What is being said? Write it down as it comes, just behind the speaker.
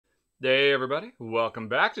Hey everybody, welcome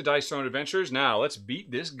back to Dice Throne Adventures. Now let's beat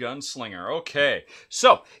this gunslinger. Okay,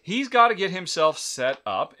 so he's got to get himself set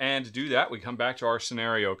up, and to do that we come back to our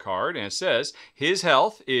scenario card, and it says his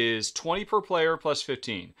health is 20 per player plus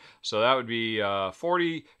 15. So that would be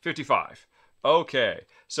 40, 55. Okay,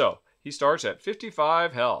 so he starts at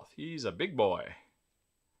 55 health. He's a big boy.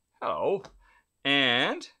 Hello.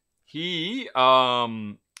 And he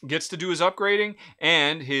gets to do his upgrading,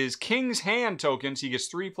 and his King's Hand tokens, he gets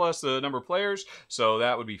 3 plus the number of players, so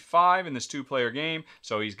that would be 5 in this 2-player game.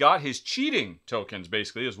 So he's got his cheating tokens,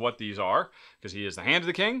 basically, is what these are, because he is the Hand of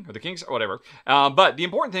the King, or the King's, whatever. But the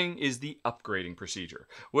important thing is the upgrading procedure,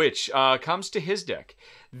 which comes to his deck.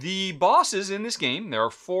 The bosses in this game, there are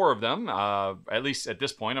 4 of them, at least at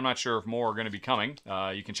this point. I'm not sure if more are going to be coming.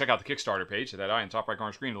 You can check out the Kickstarter page, that eye in the top right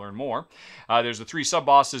corner screen to learn more. There's the 3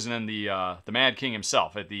 sub-bosses and then the Mad King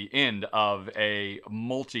himself at the end of a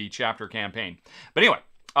multi-chapter campaign. But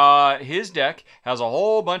anyway, his deck has a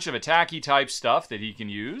whole bunch of attacky type stuff that he can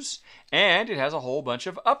use, and it has a whole bunch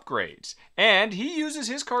of upgrades. And he uses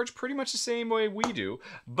his cards pretty much the same way we do,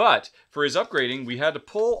 but for his upgrading, we had to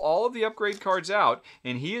pull all of the upgrade cards out,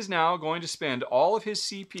 and he is now going to spend all of his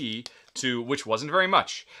CP to, which wasn't very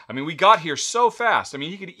much. I mean, we got here so fast. I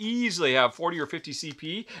mean, he could easily have 40 or 50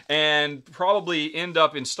 CP and probably end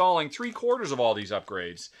up installing 3/4 of all these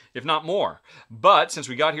upgrades, if not more. But since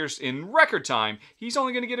we got here in record time, he's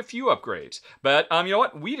only going to get a few upgrades. But you know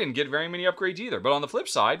what? We didn't get very many upgrades either. But on the flip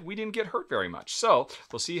side, we didn't get hurt very much. So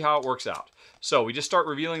we'll see how it works out. So we just start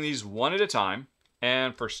revealing these one at a time.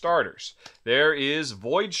 And for starters, there is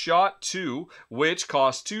Void Shot 2, which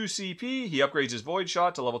costs 2 CP. He upgrades his Void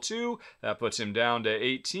Shot to level 2. That puts him down to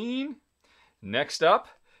 18. Next up,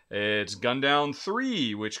 it's Gundown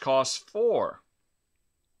 3, which costs 4.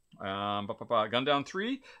 Gundown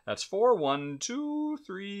 3, that's 4. 1, 2,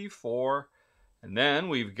 3, 4. And then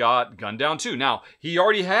we've got Gundown 2. Now, he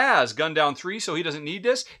already has Gundown 3, so he doesn't need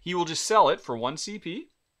this. He will just sell it for 1 CP.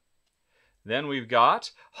 Then we've got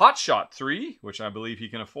Hotshot 3, which I believe he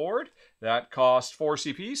can afford. That costs 4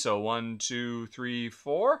 CP, so 1, 2, 3,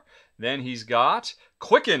 4. Then he's got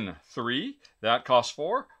Quicken 3. That costs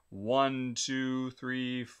 4. 1, 2,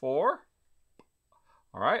 3, 4.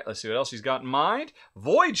 All right, let's see what else he's got in mind.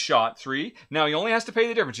 Void Shot 3. Now, he only has to pay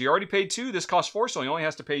the difference. He already paid 2. This costs 4, so he only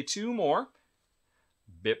has to pay 2 more.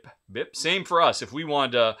 Bip, bip. Same for us. If we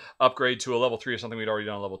wanted to upgrade to a level 3 or something we'd already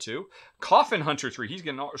done a level 2. Coffin Hunter 3. He's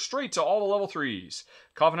getting straight to all the level 3s.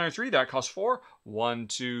 Coffin Hunter 3, that costs 4. 1,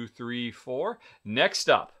 2, 3, 4. Next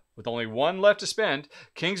up, with only 1 left to spend,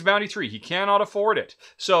 King's Bounty 3. He cannot afford it.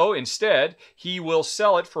 So instead, he will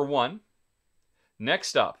sell it for 1.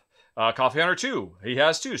 Next up, Coffin Hunter 2. He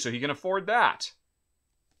has 2, so he can afford that.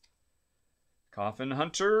 Coffin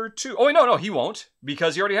Hunter 2. Oh, wait, no, he won't,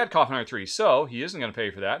 because he already had Coffin Hunter 3, so he isn't going to pay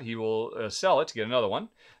for that. He will sell it to get another one.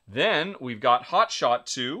 Then we've got Hotshot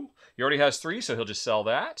 2. He already has 3, so he'll just sell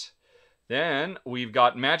that. Then we've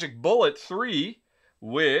got Magic Bullet 3,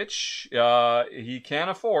 which he can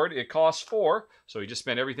afford. It costs 4, so he just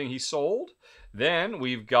spent everything he sold. Then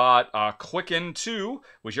we've got Quicken 2,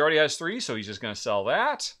 which he already has 3, so he's just going to sell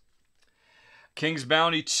that. King's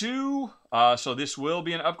Bounty 2, so this will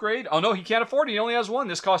be an upgrade. Oh, no, he can't afford it. He only has 1.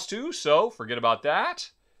 This costs 2, so forget about that.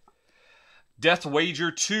 Death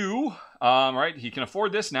Wager 2, right, he can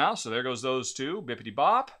afford this now, so there goes those 2. Bippity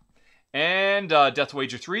bop. And Death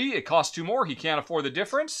Wager 3, it costs 2 more. He can't afford the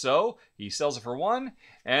difference, so he sells it for 1.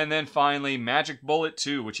 And then finally, Magic Bullet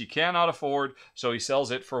 2, which he cannot afford, so he sells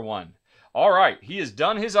it for 1. All right, he has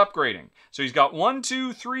done his upgrading. So he's got 1,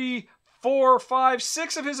 2, 3, 4, 5,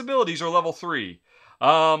 6 of his abilities are level 3.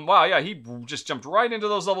 Wow, yeah, he just jumped right into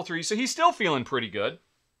those level 3s, so he's still feeling pretty good.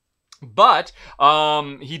 But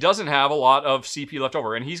he doesn't have a lot of CP left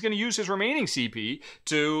over, and he's going to use his remaining CP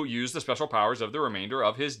to use the special powers of the remainder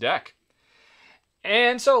of his deck.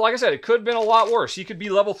 And so, like I said, it could have been a lot worse. He could be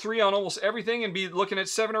level 3 on almost everything and be looking at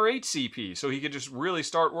 7 or 8 CP, so he could just really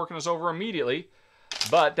start working us over immediately.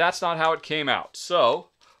 But that's not how it came out. So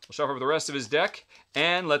we'll shuffle over the rest of his deck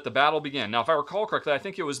and let the battle begin. Now, if I recall correctly, I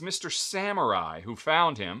think it was Mr. Samurai who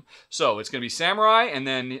found him. So it's going to be Samurai, and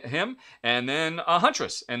then him, and then a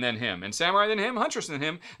Huntress, and then him, and Samurai, then him, Huntress, then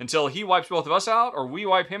him, until he wipes both of us out, or we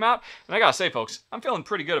wipe him out. And I gotta say, folks, I'm feeling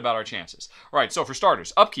pretty good about our chances. All right, so for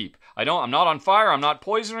starters, upkeep. I'm not on fire, I'm not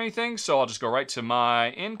poisoned or anything, so I'll just go right to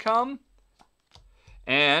my income.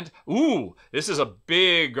 And, ooh, this is a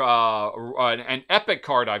big, an epic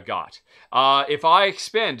card I've got. If I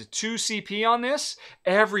spend 2 CP on this,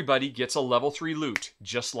 everybody gets a level 3 loot,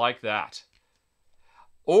 just like that.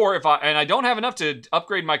 Or if I don't have enough to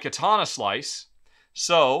upgrade my Katana Slice,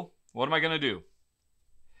 so what am I going to do?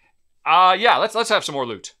 Yeah, let's have some more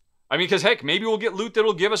loot. I mean, because heck, maybe we'll get loot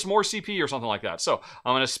that'll give us more CP or something like that. So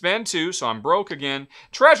I'm going to spend 2, so I'm broke again.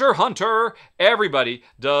 Treasure Hunter. Everybody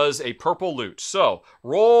does a purple loot. So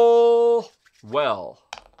roll well.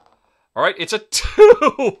 All right, it's a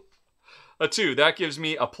 2. A 2. That gives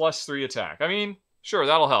me a +3 attack. I mean, sure,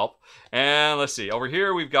 that'll help. And let's see. Over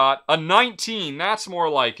here, we've got a 19. That's more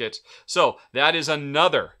like it. So that is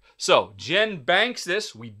another. So Jen banks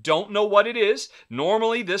this. We don't know what it is.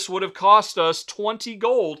 Normally, this would have cost us 20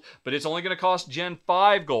 gold, but it's only going to cost Jen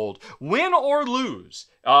 5 gold. Win or lose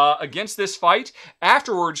against this fight,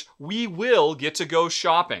 afterwards, we will get to go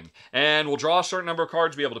shopping. And we'll draw a certain number of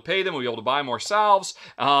cards, be able to pay them, we'll be able to buy more salves,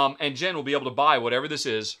 and Jen will be able to buy whatever this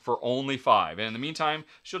is for only 5. And in the meantime,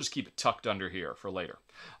 she'll just keep it tucked under here for later.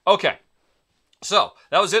 Okay, so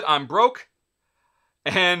that was it. I'm broke.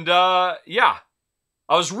 And yeah.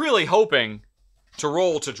 I was really hoping to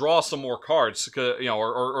roll to draw some more cards, you know,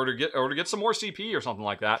 or to get some more CP or something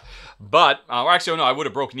like that. But actually, no, I would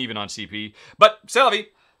have broken even on CP. But Salvi,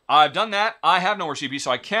 I've done that. I have no more CP,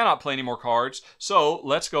 so I cannot play any more cards. So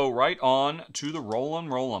let's go right on to the roll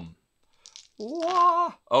 'em.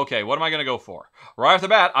 Okay, what am I gonna go for? Right off the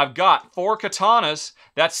bat, I've got 4 katanas.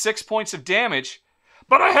 That's 6 points of damage.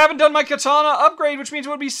 But I haven't done my katana upgrade, which means it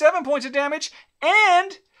would be 7 points of damage,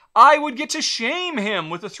 and I would get to shame him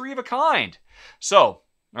with a 3 of a kind. So,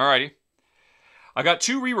 alrighty. I got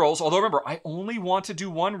 2 rerolls, although remember, I only want to do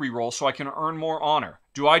 1 reroll so I can earn more honor.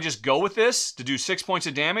 Do I just go with this to do 6 points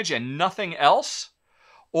of damage and nothing else?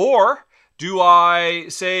 Or do I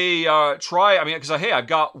say, because hey, I've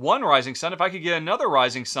got 1 Rising Sun. If I could get another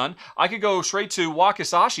Rising Sun, I could go straight to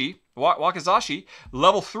Wakizashi,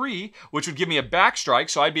 level 3, which would give me a backstrike,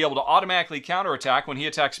 so I'd be able to automatically counterattack when he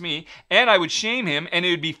attacks me, and I would shame him, and it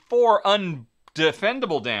would be 4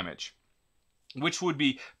 undefendable damage, which would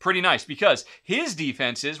be pretty nice, because his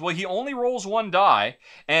defense is, well, he only rolls 1 die,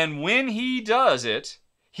 and when he does it,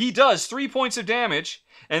 he does 3 points of damage,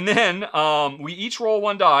 and then we each roll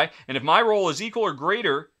 1 die, and if my roll is equal or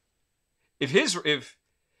greater, if his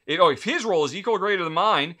roll is equal or greater than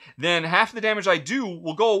mine, then half the damage I do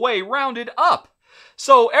will go away, rounded up.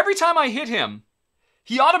 So every time I hit him,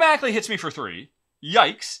 he automatically hits me for 3.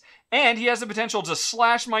 Yikes. And he has the potential to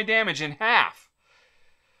slash my damage in half.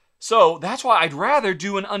 So that's why I'd rather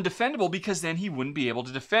do an undefendable, because then he wouldn't be able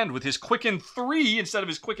to defend with his Quicken 3 instead of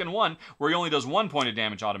his Quicken 1, where he only does 1 point of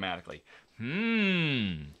damage automatically.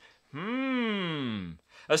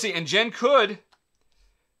 Let's see, and Jen could...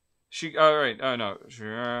 select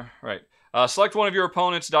one of your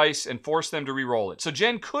opponent's dice and force them to re-roll it. So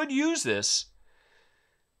Jen could use this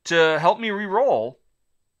to help me re-roll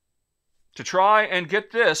to try and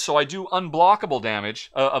get this so I do unblockable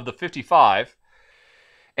damage of the 55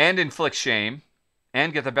 and inflict shame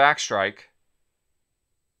and get the backstrike.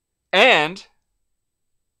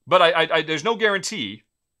 But I there's no guarantee.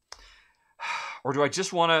 Or do I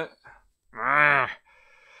just want to... All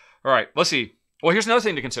right, let's see. Well, here's another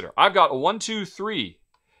thing to consider. I've got a 1, 2, 3.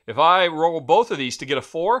 If I roll both of these to get a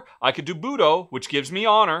 4, I could do Budo, which gives me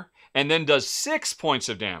honor, and then does 6 points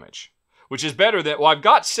of damage, which is better than... Well, I've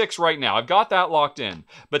got 6 right now. I've got that locked in.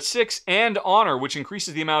 But 6 and honor, which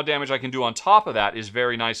increases the amount of damage I can do on top of that, is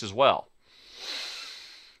very nice as well.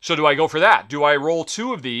 So do I go for that? Do I roll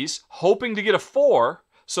 2 of these, hoping to get a 4,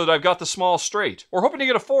 so that I've got the small straight? Or hoping to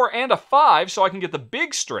get a 4 and a 5, so I can get the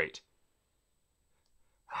big straight?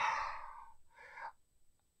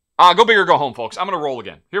 Go big or go home, folks. I'm going to roll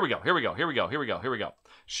again. Here we go.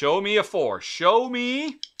 Show me a 4. Show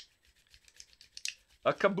me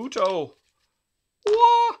a Kabuto.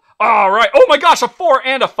 Whoa. All right. Oh my gosh, a 4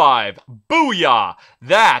 and a 5. Booyah.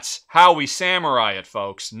 That's how we samurai it,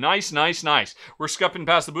 folks. Nice. We're scupping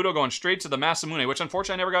past the Budo, going straight to the Masamune, which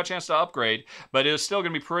unfortunately I never got a chance to upgrade, but it is still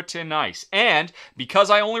going to be pretty nice. And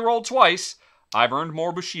because I only rolled twice, I've earned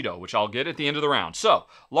more Bushido, which I'll get at the end of the round. So,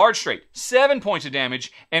 large straight, 7 points of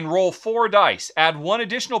damage, and roll 4 dice. Add 1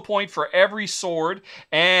 additional point for every sword,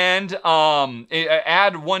 and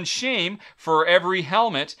add 1 shame for every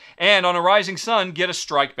helmet, and on a Rising Sun, get a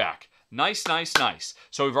strike back. Nice.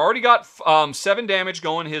 So we've already got 7 damage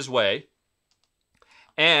going his way.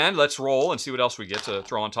 And let's roll and see what else we get to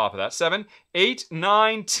throw on top of that. 7, 8,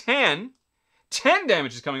 9, 10. 10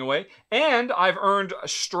 damage is coming away, and I've earned a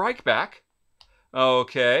strike back.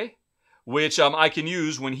 Okay, which I can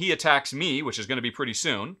use when he attacks me, which is going to be pretty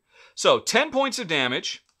soon. So 10 points of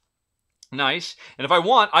damage, nice. And if I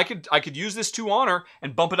want, I could use this 2 honor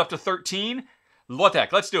and bump it up to 13. What the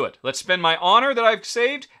heck? Let's do it. Let's spend my honor that I've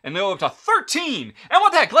saved and go up to 13. And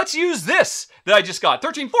what the heck? Let's use this that I just got.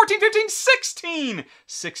 13, 14, 15, 16.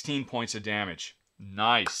 16 points of damage.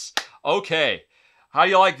 Nice. Okay. How do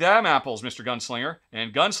you like them apples, Mr. Gunslinger?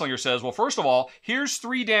 And Gunslinger says, well, first of all, here's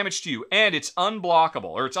 3 damage to you, and it's unblockable,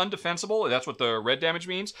 or it's undefensible. That's what the red damage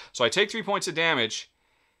means. So I take 3 points of damage,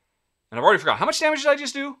 and I've already forgot. How much damage did I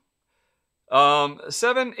just do?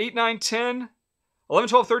 7, 8, 9, 10, 11,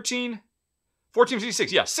 12, 13, 14, 15,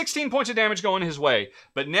 16. Yeah, 16 points of damage going his way.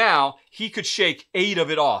 But now he could shake 8 of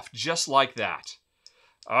it off just like that.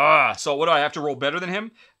 So what do I have to roll better than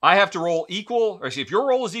him? I have to roll equal, or see if your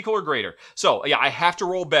roll is equal or greater. So yeah, I have to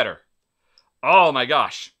roll better. Oh my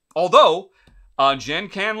gosh. Although, Jen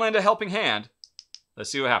can lend a helping hand. Let's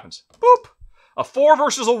see what happens. Boop! A 4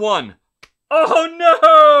 versus a 1. Oh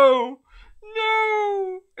no!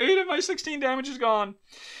 No! 8 of my 16 damage is gone.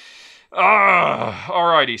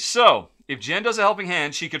 Alrighty, so if Jen does a helping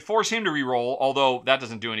hand, she could force him to re-roll, although that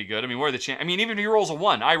doesn't do any good. I mean, what are the chances? I mean, even if he rolls a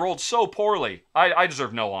 1, I rolled so poorly. I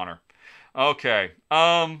deserve no honor. Okay.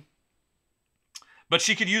 But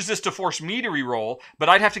she could use this to force me to re-roll, but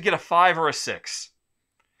I'd have to get a 5 or a 6.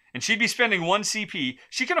 And she'd be spending 1 CP.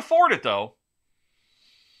 She can afford it, though.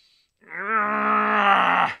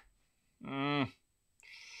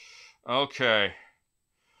 Okay.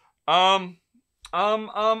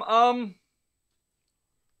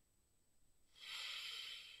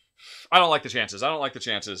 I don't like the chances. I don't like the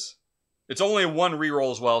chances. It's only 1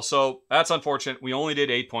 reroll as well, so that's unfortunate. We only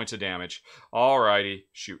did 8 points of damage. Alrighty,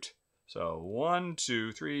 shoot. So 1,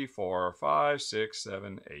 2, 3, 4, 5, 6,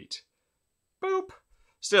 7, 8. Boop.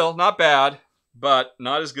 Still, not bad, but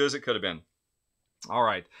not as good as it could have been.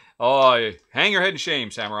 Alright. Oh, hang your head in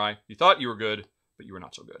shame, Samurai. You thought you were good, but you were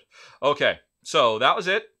not so good. Okay, so that was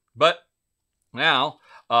it. But now,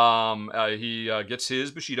 he gets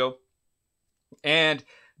his Bushido, and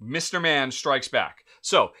Mr. Man strikes back.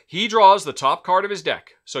 So he draws the top card of his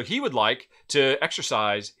deck. So he would like to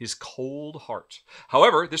exercise his cold heart.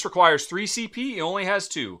 However, this requires 3 CP. He only has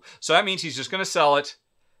 2. So that means he's just going to sell it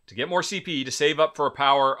to get more CP to save up for a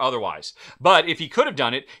power otherwise. But if he could have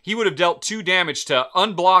done it, he would have dealt 2 damage to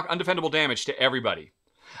unblock, undefendable damage to everybody.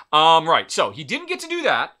 Right, so he didn't get to do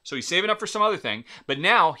that, so he's saving up for some other thing, but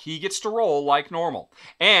now he gets to roll like normal.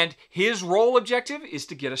 And his roll objective is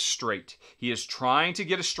to get a straight. He is trying to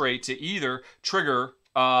get a straight to either trigger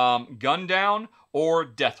gun down or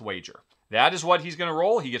death wager. That is what he's going to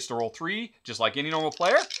roll. He gets to roll 3, just like any normal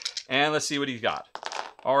player. And let's see what he's got.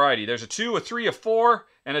 Alrighty, there's a 2, a 3, a 4,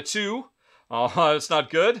 and a 2. Oh, that's not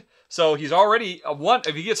good. So he's already a 1.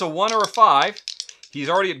 If he gets a 1 or a 5, he's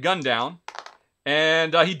already at gun down.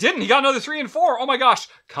 And he didn't. He got another 3 and 4. Oh my gosh.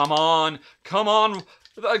 Come on. Come on.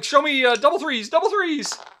 Show me double threes. Double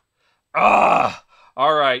threes. All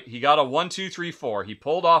right. He got a 1, 2, 3, 4. He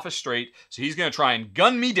pulled off a straight. So he's going to try and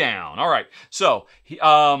gun me down. All right. So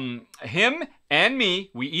him and me,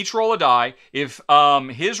 we each roll a die. If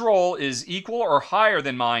his roll is equal or higher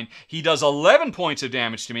than mine, he does 11 points of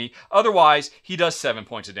damage to me. Otherwise, he does 7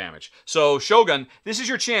 points of damage. So Shogun, this is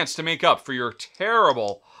your chance to make up for your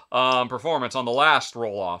terrible performance on the last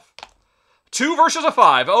roll-off. 2 versus a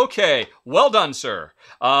 5. Okay, well done, sir.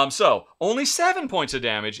 So, only 7 points of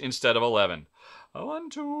damage instead of 11. 1,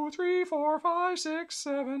 2, 3, 4, 5, 6,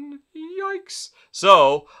 7. Yikes.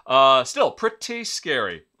 So, still pretty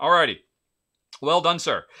scary. Alrighty. Well done,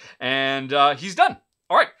 sir. And he's done.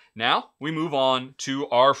 Alright, now we move on to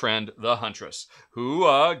our friend, the Huntress,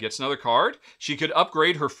 who gets another card. She could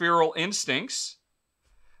upgrade her Feral Instincts,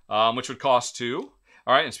 which would cost 2.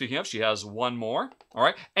 All right, and speaking of, she has 1 more. All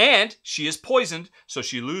right, and she is poisoned, so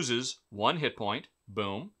she loses 1 hit point.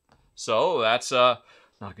 Boom. So that's not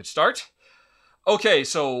a good start. Okay,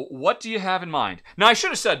 so what do you have in mind? Now, I should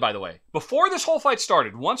have said, by the way, before this whole fight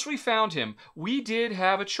started, once we found him, we did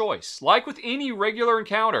have a choice. Like with any regular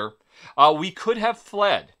encounter, we could have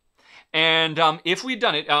fled. And if we'd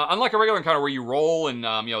done it, unlike a regular encounter where you roll and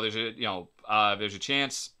there's a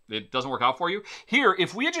chance it doesn't work out for you. Here,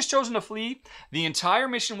 if we had just chosen to flee, the entire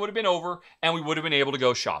mission would have been over, and we would have been able to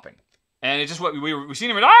go shopping. And it's just what we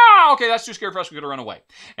seen him and okay, that's too scary for us. We could have run away,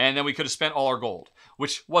 and then we could have spent all our gold,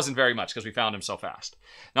 which wasn't very much because we found him so fast.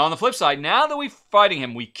 Now on the flip side, now that we're fighting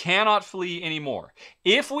him, we cannot flee anymore.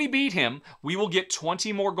 If we beat him, we will get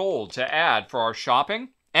 20 more gold to add for our shopping.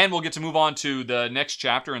 And we'll get to move on to the next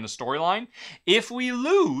chapter in the storyline. If we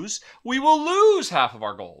lose, we will lose half of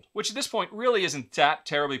our gold, which at this point really isn't that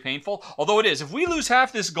terribly painful. Although it is. If we lose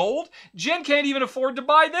half this gold, Jen can't even afford to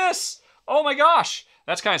buy this. Oh my gosh.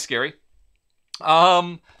 That's kind of scary.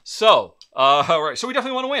 So All right, so we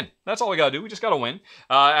definitely want to win. That's all we got to do. We just got to win.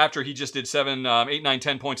 After he just did 7, 8, 9,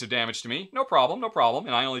 10 points of damage to me. No problem, no problem.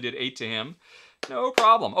 And I only did 8 to him. No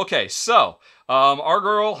problem. Okay, so our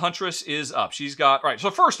girl Huntress is up. She's got... All right, so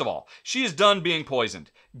first of all, she is done being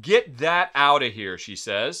poisoned. Get that out of here, she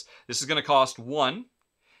says. This is going to cost 1.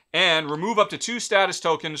 And remove up to 2 status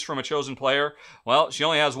tokens from a chosen player. Well, she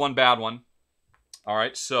only has 1 bad one. All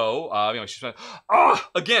right, so... anyway, she's...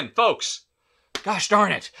 again, folks... Gosh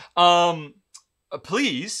darn it.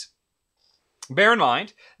 Please bear in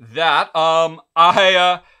mind that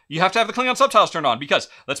you have to have the Klingon subtitles turned on because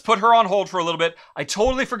let's put her on hold for a little bit. I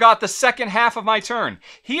totally forgot the second half of my turn.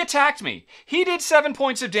 He attacked me. He did 7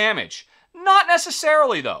 points of damage. Not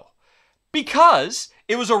necessarily, though, because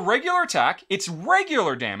it was a regular attack. It's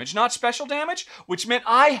regular damage, not special damage, which meant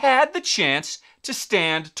I had the chance to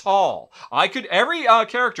stand tall. Every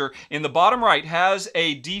character in the bottom right has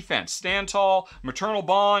a defense. Stand tall, maternal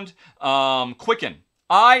bond, quicken.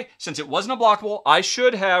 Since it wasn't unblockable, I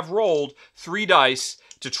should have rolled 3 dice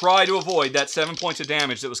to try to avoid that 7 points of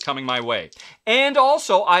damage that was coming my way. And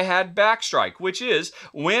also, I had backstrike, which is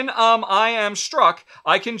when I am struck,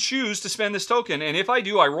 I can choose to spend this token, and if I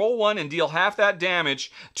do, I roll 1 and deal half that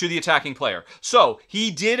damage to the attacking player. So, he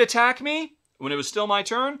did attack me when it was still my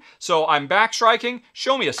turn, so I'm backstriking.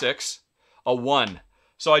 Show me a 6. A 1.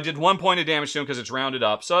 So I did 1 point of damage to him because it's rounded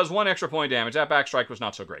up. So that was 1 extra point of damage. That backstrike was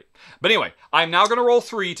not so great. But anyway, I'm now going to roll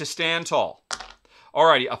 3 to stand tall.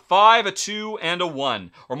 Alrighty, a 5, a 2, and a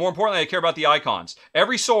 1. Or more importantly, I care about the icons.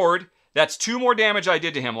 Every sword, that's 2 more damage I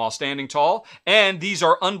did to him while standing tall. And these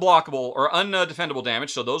are unblockable or undefendable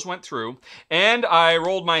damage, so those went through. And I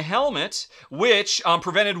rolled my helmet, which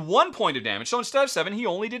prevented 1 point of damage. So instead of 7, he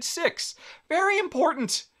only did 6. Very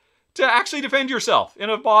important to actually defend yourself in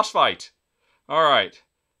a boss fight. Alright,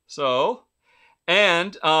 so...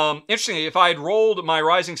 And, interestingly, if I had rolled my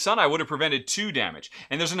Rising Sun, I would have prevented 2 damage.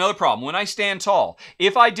 And there's another problem. When I stand tall,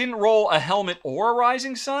 if I didn't roll a helmet or a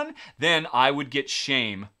Rising Sun, then I would get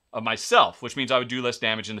shame of myself, which means I would do less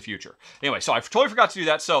damage in the future. Anyway, so I totally forgot to do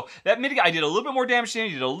that. So that I did a little bit more damage to him.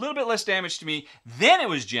 He did a little bit less damage to me. Then it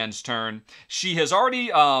was Jen's turn. She has already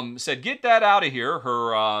said, get that out of here,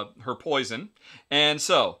 her poison. And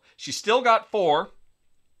so she's still got 4.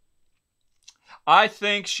 I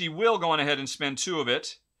think she will go on ahead and spend 2 of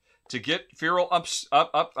it to get Feral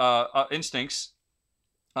Instincts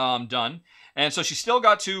done. And so she's still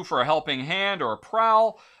got 2 for a Helping Hand or a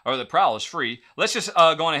Prowl. Or the Prowl is free. Let's just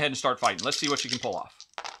go on ahead and start fighting. Let's see what she can pull off.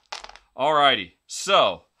 Alrighty.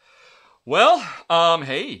 So, well,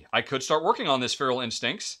 hey, I could start working on this Feral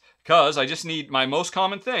Instincts. Because I just need my most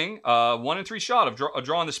common thing, 1 in 3 shot of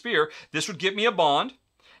drawing the spear. This would give me a bond.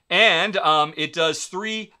 And it does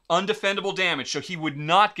 3 undefendable damage, so he would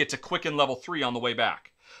not get to quicken level 3 on the way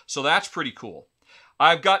back. So that's pretty cool.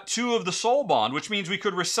 I've got 2 of the soul bond, which means we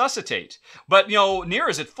could resuscitate. But, you know, Nier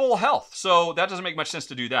is at full health, so that doesn't make much sense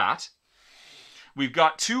to do that. We've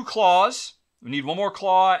got 2 claws. We need 1 more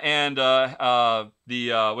claw and what do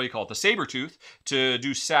you call it? The saber tooth to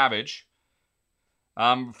do savage.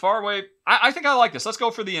 Far away. I think I like this. Let's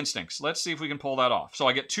go for the instincts. Let's see if we can pull that off. So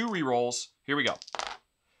I get 2 rerolls. Here we go.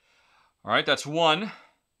 All right, that's 1.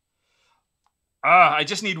 I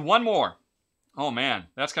just need 1 more. Oh, man,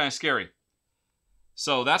 that's kind of scary.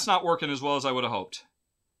 So that's not working as well as I would have hoped.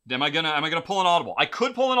 Am I gonna pull an audible? I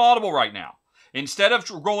could pull an audible right now. Instead of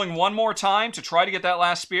rolling 1 more time to try to get that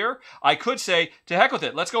last spear, I could say, to heck with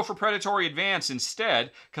it. Let's go for Predatory Advance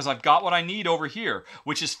instead, because I've got what I need over here,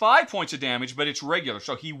 which is 5 points of damage, but it's regular,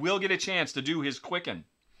 so he will get a chance to do his quicken.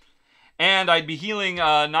 And I'd be healing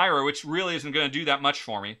Naira, which really isn't going to do that much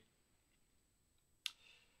for me.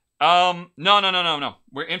 No.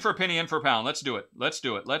 We're in for a penny, in for a pound. Let's do it. Let's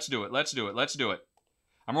do it.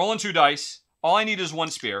 I'm rolling 2 dice. All I need is 1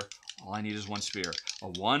 spear. A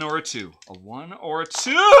 1 or a 2. A 1 or a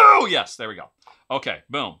 2! Yes, there we go. Okay,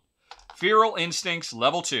 boom. Feral Instincts,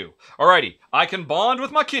 level 2. Alrighty, I can bond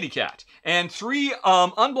with my kitty cat. And 3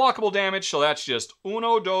 unblockable damage, so that's just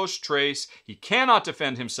 1, 2, 3. He cannot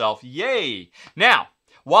defend himself. Yay! Now,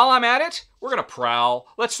 while I'm at it, we're going to prowl.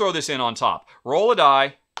 Let's throw this in on top. Roll a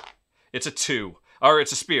die. It's a 2. Or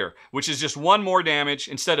it's a spear, which is just 1 more damage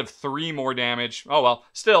instead of 3 more damage. Oh, well,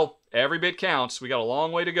 still, every bit counts. We got a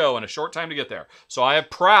long way to go and a short time to get there. So I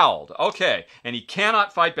have prowled. Okay, and he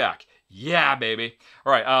cannot fight back. Yeah, baby.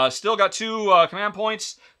 All right, still got 2 command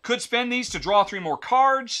points. Could spend these to draw 3 more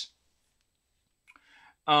cards.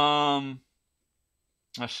 Let's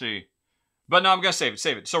see. But no, I'm going to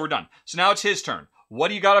save it. So we're done. So now it's his turn. What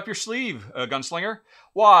do you got up your sleeve, Gunslinger?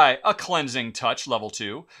 Why, a Cleansing Touch, level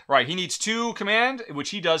 2. Right, he needs 2 command,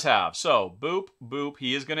 which he does have. So, boop, boop,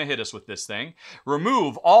 he is going to hit us with this thing.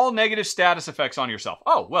 Remove all negative status effects on yourself.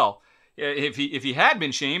 Oh, well, if he had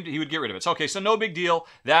been shamed, he would get rid of it. So, okay, so no big deal.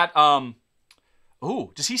 That,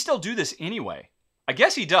 ooh, does he still do this anyway? I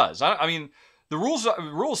guess he does. I mean, the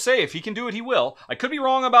rules say if he can do it, he will. I could be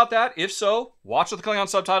wrong about that. If so, watch with the Klingon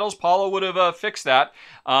subtitles. Paulo would have fixed that.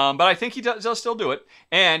 But I think he does still do it.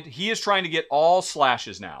 And he is trying to get all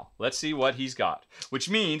slashes now. Let's see what he's got. Which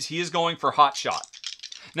means he is going for Hot Shot.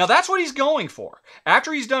 Now, that's what he's going for.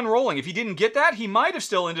 After he's done rolling, if he didn't get that, he might have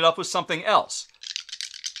still ended up with something else.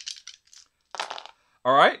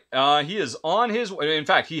 All right. He is on his way. In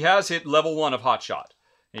fact, he has hit level 1 of Hot Shot.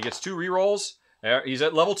 He gets 2 rerolls. He's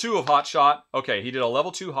at level 2 of Hot Shot. Okay, he did a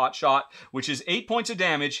level 2 Hot Shot, which is 8 points of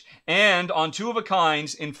damage, and on 2 of a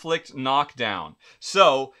kinds, inflict knockdown.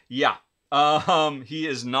 So, yeah, he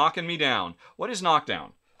is knocking me down. What is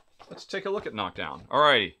knockdown? Let's take a look at knockdown.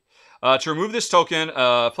 Alrighty. To remove this token,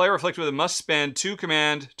 player afflicted with it must spend 2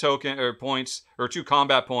 command token points or 2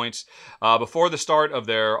 combat points before the start of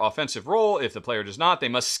their offensive roll. If the player does not, they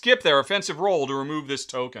must skip their offensive roll to remove this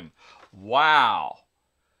token. Wow.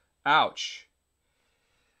 Ouch.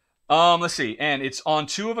 Let's see, and it's on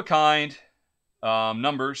 2 of a kind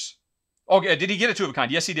numbers. Okay, did he get a 2 of a kind?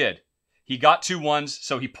 Yes, he did. He got 2 ones,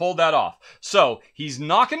 so he pulled that off. So he's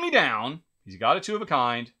knocking me down. He's got a 2 of a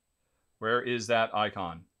kind. Where is that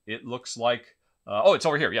icon? It looks like, oh, it's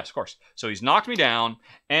over here. Yes, of course. So he's knocked me down,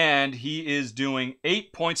 and he is doing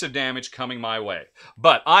 8 points of damage coming my way.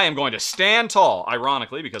 But I am going to stand tall,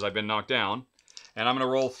 ironically, because I've been knocked down, and I'm going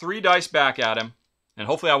to roll 3 dice back at him, and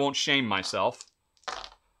hopefully I won't shame myself.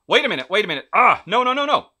 Wait a minute, wait a minute. Ah, no, no, no,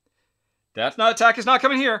 no. That attack is not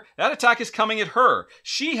coming here. That attack is coming at her.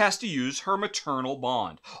 She has to use her maternal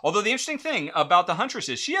bond. Although the interesting thing about the Huntress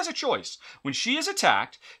is she has a choice. When she is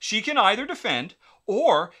attacked, she can either defend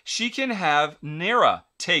or she can have Nira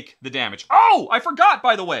take the damage. Oh, I forgot,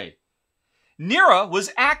 by the way. Nira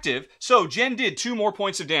was active, so Jen did 2 more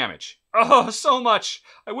points of damage. Oh, so much.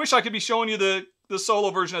 I wish I could be showing you the solo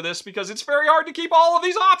version of this because it's very hard to keep all of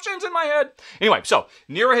these options in my head. Anyway, so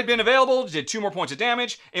Nira had been available, did 2 more points of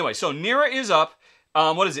damage. Anyway, so Nira is up.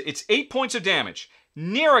 What is it? It's 8 points of damage.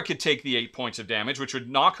 Nira could take the 8 points of damage, which would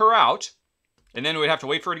knock her out, and then we'd have to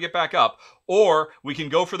wait for her to get back up. Or we can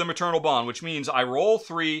go for the maternal bond, which means I roll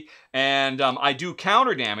 3, and I do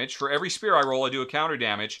counter damage. For every spear I roll, I do a counter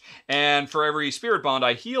damage. And for every spirit bond,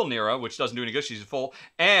 I heal Nira, which doesn't do any good. She's full.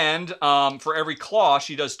 And for every claw,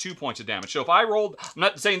 she does 2 points of damage. So if I rolled, I'm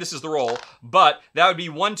not saying this is the roll, but that would be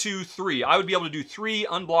 1, 2, 3. I would be able to do 3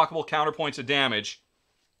 unblockable counter points of damage.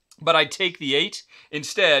 But I'd take the 8.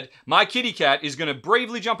 Instead, my kitty cat is going to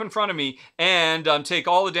bravely jump in front of me and take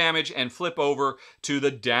all the damage and flip over to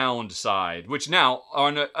the downed side, which now,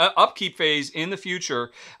 on an upkeep phase in the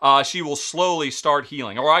future, she will slowly start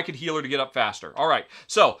healing, or I could heal her to get up faster. All right,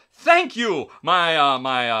 so thank you,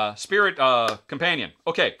 my spirit companion.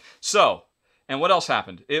 Okay, so, and what else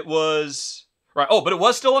happened? It was, right, oh, but it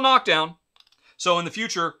was still a knockdown. So in the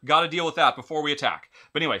future, got to deal with that before we attack.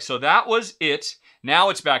 But anyway, so that was it. Now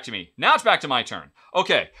it's back to me. Now it's back to my turn.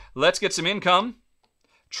 Okay, let's get some income.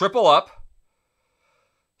 Triple up.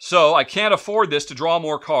 So I can't afford this to draw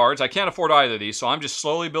more cards. I can't afford either of these, so I'm just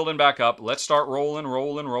slowly building back up. Let's start rolling,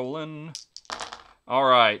 rolling, rolling. All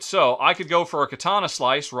right, so I could go for a katana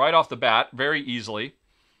slice right off the bat very easily,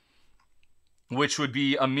 which would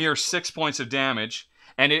be a mere 6 points of damage.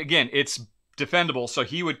 And again, it's defendable, so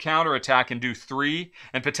he would counterattack and do 3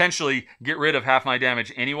 and potentially get rid of half my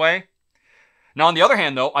damage anyway. Now, on the other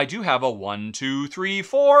hand, though, I do have a 1, 2, 3,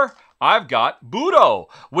 4. I've got Budo,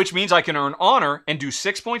 which means I can earn honor and do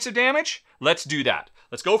 6 points of damage. Let's do that.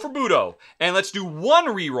 Let's go for Budo, and let's do 1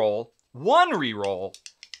 reroll,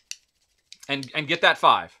 and get that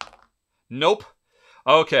 5. Nope.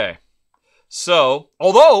 Okay. So,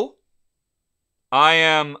 although I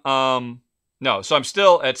am, no, so I'm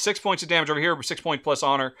still at 6 points of damage over here, 6 point plus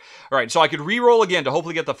honor. All right, so I could re-roll again to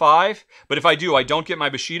hopefully get the 5, but if I do, I don't get my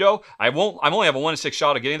Bushido. I only have a 1 in 6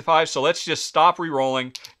 shot of getting the 5, so let's just stop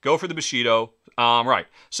re-rolling, go for the Bushido. Right,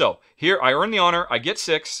 so here I earn the honor, I get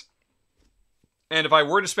 6, and if I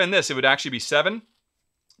were to spend this, it would actually be 7,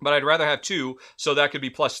 but I'd rather have 2, so that could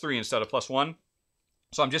be plus 3 instead of plus 1.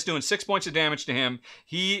 So I'm just doing 6 points of damage to him.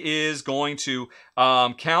 He is going to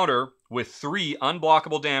counter with 3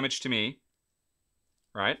 unblockable damage to me.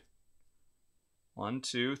 Right? 1,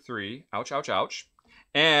 2, 3. Ouch, ouch, ouch.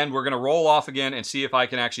 And we're going to roll off again and see if I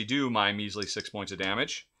can actually do my measly 6 points of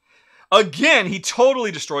damage. Again, he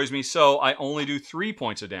totally destroys me, so I only do 3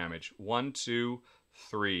 points of damage. 1, 2,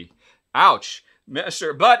 3. Ouch.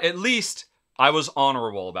 Sure, but at least I was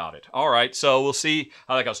honorable about it. All right, so we'll see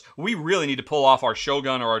how that goes. We really need to pull off our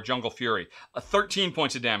Shogun or our Jungle Fury. 13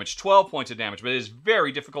 points of damage, 12 points of damage, but it is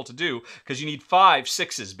very difficult to do because you need 5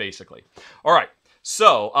 6s, basically. All right,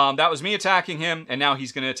 so that was me attacking him, and now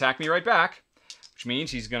he's going to attack me right back, which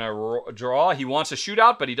means he's going to draw. He wants a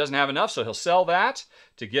shootout, but he doesn't have enough, so he'll sell that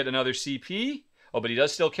to get another CP. Oh, but he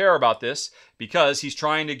does still care about this because he's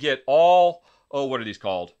trying to get all, what are these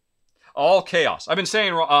called? All chaos. I've been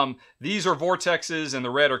saying these are vortexes and the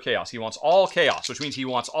red are chaos. He wants all chaos, which means he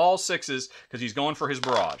wants all 6s because he's going for his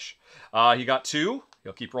barrage. He got 2.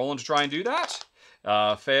 He'll keep rolling to try and do that.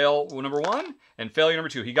 Fail number 1 and failure number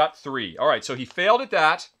 2. He got 3. All right, so he failed at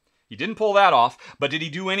that. He didn't pull that off, but did he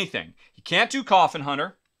do anything? He can't do Coffin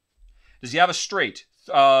Hunter. Does he have a straight?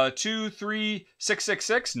 2, 3, 6, 6,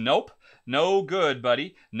 6? Nope. No good,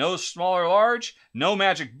 buddy. No small or large. No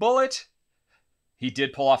magic bullet. He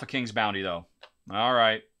did pull off a King's Bounty, though. All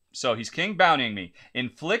right. So he's King Bountying me.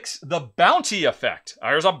 Inflicts the bounty effect.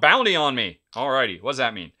 There's a bounty on me. All righty. What does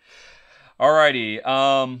that mean? All righty.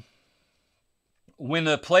 When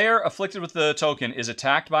the player afflicted with the token is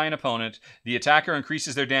attacked by an opponent, the attacker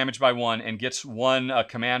increases their damage by 1 and gets 1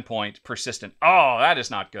 command point persistent. Oh, that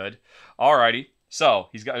is not good. All righty. So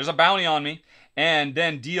there's a bounty on me. And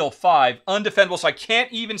then deal 5 undefendable, so I can't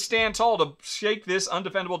even stand tall to shake this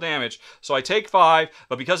undefendable damage. So I take 5,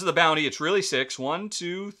 but because of the bounty, it's really 6. 1,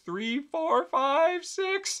 2, 3, 4, 5,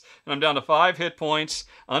 6. And I'm down to 5 hit points.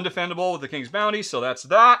 Undefendable with the King's Bounty, so that's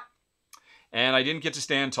that. And I didn't get to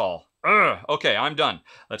stand tall. Okay, I'm done.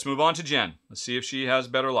 Let's move on to Jen. Let's see if she has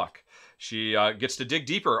better luck. She gets to dig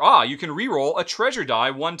deeper. You can reroll a treasure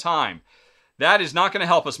die 1 time. That is not going to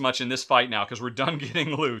help us much in this fight now because we're done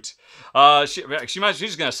getting loot. She's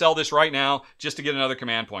going to sell this right now just to get another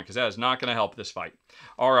command point because that is not going to help this fight.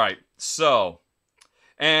 All right, so,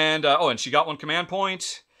 and she got 1 command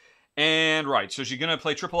point. And right, so she's going to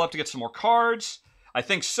play triple up to get some more cards. I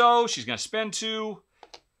think so. She's going to spend 2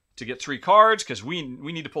 to get 3 cards because we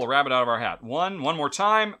need to pull a rabbit out of our hat. One more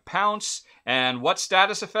time, pounce, and what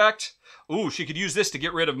status effect? Ooh, she could use this to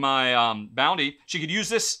get rid of my bounty. She could use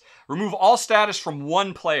this, remove all status from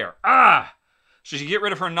 1 player. So she could get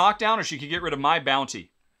rid of her knockdown or she could get rid of my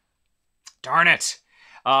bounty. Darn it.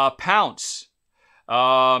 Pounce.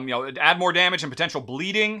 Add more damage and potential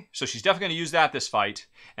bleeding. So she's definitely going to use that this fight.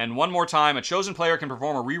 And 1 more time, a chosen player can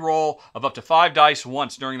perform a reroll of up to 5 dice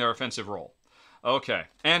once during their offensive roll. Okay.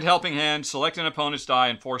 And helping hand, select an opponent's die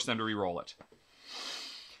and force them to reroll it.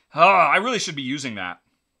 I really should be using that.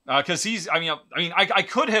 Because he's, I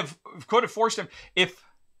could have forced him if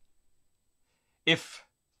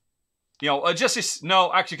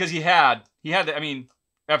no, actually, because he had,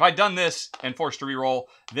 if I'd done this and forced to reroll,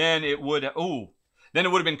 then it would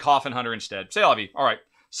have been Coffin Hunter instead. C'est la vie. All right.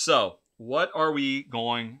 So what are we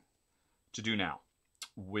going to do now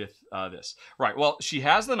with this? Right. Well, she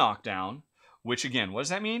has the knockdown, which again, what does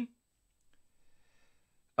that mean?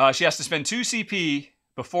 She has to spend 2 CP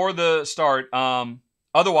before the start.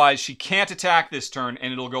 Otherwise, she can't attack this turn,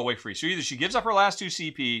 and it'll go away free. So either she gives up her last 2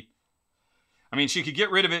 CP. She could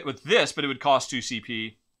get rid of it with this, but it would cost 2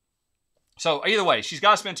 CP. So either way, she's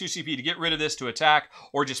got to spend 2 CP to get rid of this to attack,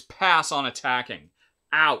 or just pass on attacking.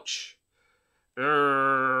 Ouch. All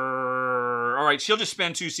right, she'll just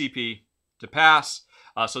spend 2 CP to pass.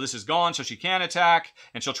 So this is gone, so she can attack,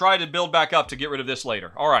 and she'll try to build back up to get rid of this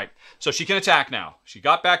later. All right, so she can attack now. She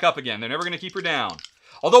got back up again. They're never going to keep her down.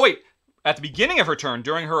 Although, wait. At the beginning of her turn,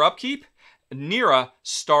 during her upkeep, Nira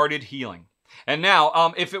started healing. And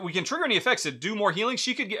now, if we can trigger any effects that do more healing,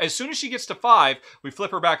 she could get, as soon as she gets to 5, we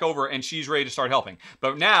flip her back over and she's ready to start helping.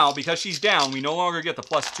 But now, because she's down, we no longer get the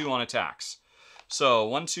 +2 on attacks. So,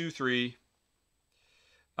 1, 2, 3.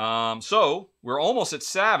 So, we're almost at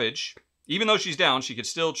Savage. Even though she's down, she could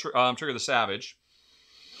still trigger the Savage.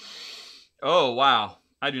 Oh, wow.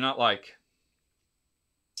 I do not like.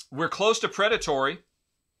 We're close to Predatory,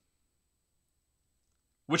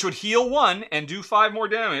 which would heal 1 and do 5 more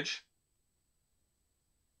damage.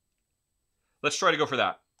 Let's try to go for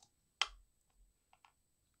that.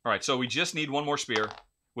 All right, so we just need 1 more spear,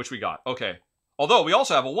 which we got. Okay. Although we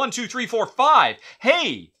also have a 1, 2, 3, 4, 5.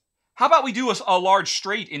 Hey, how about we do a large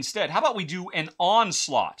straight instead? How about we do an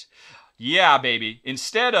onslaught? Yeah, baby.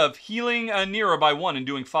 Instead of healing Nira by 1 and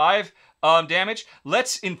doing 5 damage,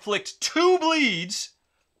 let's inflict 2 bleeds.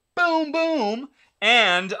 Boom, boom.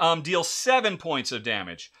 And deal 7 points of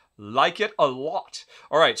damage. Like it a lot.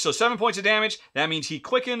 All right, so 7 points of damage. That means he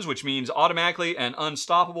quickens, which means automatically an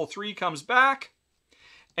unstoppable 3 comes back.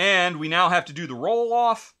 And we now have to do the roll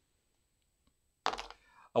off.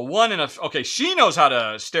 A 1 and a... Okay, she knows how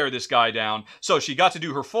to stare this guy down. So she got to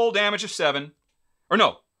do her full damage of 7. Or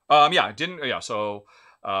no. Yeah, it didn't. Yeah, so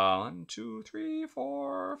 1, 2, 3,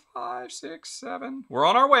 4, 5, 6, 7. We're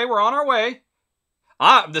on our way. We're on our way.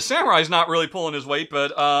 The Samurai's not really pulling his weight,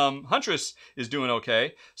 but Huntress is doing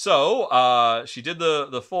okay. So she did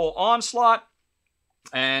the full onslaught,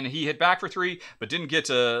 and he hit back for 3, but didn't get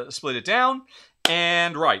to split it down.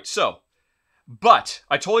 And right, so, but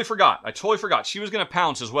I totally forgot. She was going to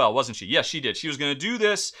pounce as well, wasn't she? Yes, she did. She was going to do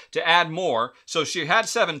this to add more. So she had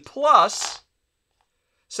 7 plus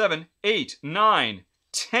 7, 8, 9,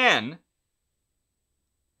 10.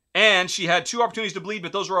 And she had 2 opportunities to bleed,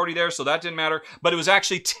 but those were already there, so that didn't matter. But it was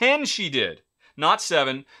actually 10 she did, not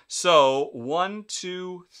 7. So 1,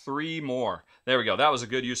 2, 3 more. There we go. That was a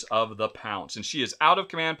good use of the pounce. And she is out of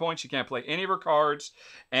command points. She can't play any of her cards.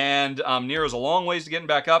 And Nero's a long ways to getting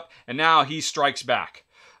back up. And now he strikes back.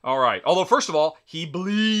 All right. Although, first of all, he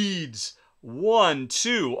bleeds. 1,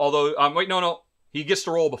 2. Although, wait, no. He gets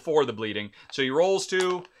to roll before the bleeding. So he rolls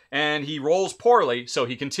 2. And he rolls poorly, so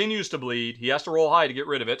he continues to bleed. He has to roll high to get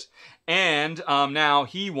rid of it. And now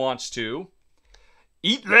he wants to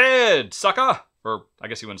eat lead, sucker. Or I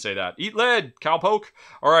guess he wouldn't say that. Eat lead, cowpoke.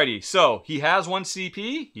 Alrighty, so he has 1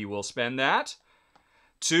 CP. He will spend that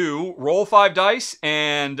to roll 5 dice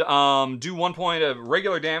and do 1 point of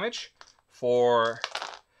regular damage for...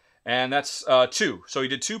 And that's 2. So he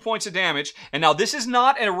did 2 points of damage. And now this is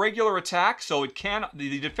not a regular attack, so it can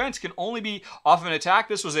the defense can only be off of an attack.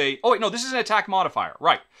 This was a... Oh, wait, no, this is an attack modifier.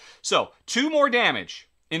 Right. So 2 more damage,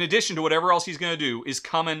 in addition to whatever else he's going to do, is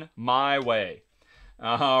coming my way.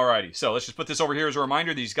 Alrighty. So let's just put this over here as a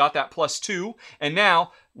reminder that he's got that +2. And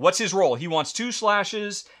now, what's his roll? He wants 2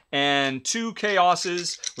 slashes and 2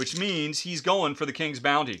 chaoses, which means he's going for the King's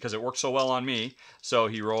Bounty, because it works so well on me. So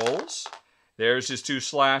he rolls... There's his 2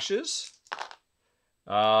 slashes.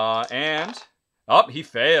 And... Oh, he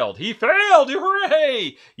failed. He failed!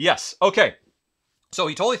 Hooray! Yes. Okay. So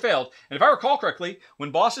he totally failed. And if I recall correctly,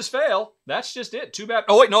 when bosses fail, that's just it. Too bad.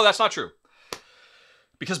 Oh, wait. No, that's not true.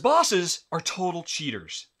 Because bosses are total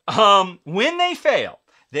cheaters. When they fail,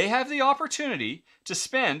 they have the opportunity to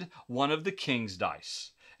spend one of the King's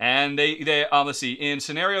dice. And let's see. In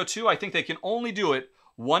scenario 2, I think they can only do it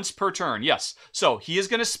once per turn, yes. So he is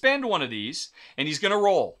going to spend one of these, and he's going to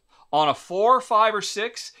roll. On a 4, 5, or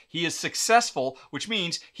 6, he is successful, which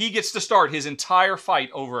means he gets to start his entire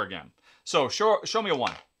fight over again. So show me a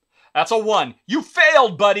 1. That's a 1. You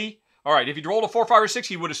failed, buddy! All right, if he'd rolled a 4, 5, or 6,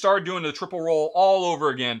 he would have started doing the triple roll all over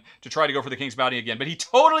again to try to go for the King's Bounty again. But he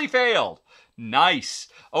totally failed. Nice.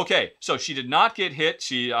 Okay, so she did not get hit.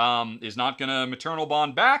 She is not going to maternal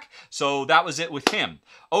bond back. So that was it with him.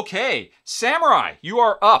 Okay, Samurai, you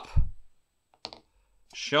are up.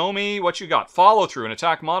 Show me what you got. Follow through, an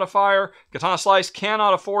attack modifier. Katana Slice,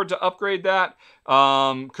 cannot afford to upgrade that.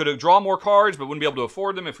 Could have drawn more cards, but wouldn't be able to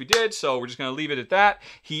afford them if we did. So we're just going to leave it at that.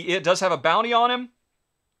 It does have a bounty on him.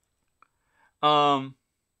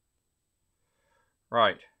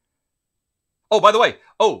 Right. Oh, by the way,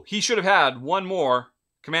 he should have had 1 more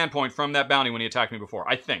command point from that bounty when he attacked me before,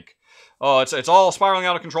 I think. Oh, it's all spiraling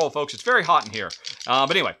out of control, folks. It's very hot in here.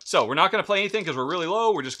 But anyway, so we're not going to play anything because we're really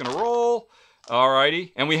low. We're just going to roll.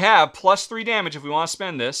 Alrighty. And we have +3 damage if we want to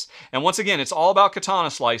spend this. And once again, it's all about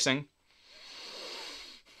katana slicing,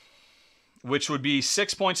 which would be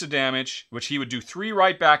 6 points of damage, which he would do 3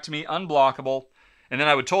 right back to me, unblockable. And then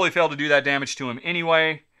I would totally fail to do that damage to him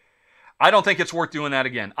anyway. I don't think it's worth doing that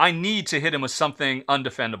again. I need to hit him with something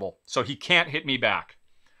undefendable, so he can't hit me back.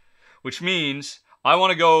 Which means I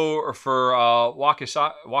want to go for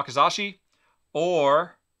Wakizashi,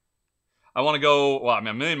 or I want to go, well, I'm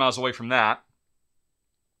a million miles away from that.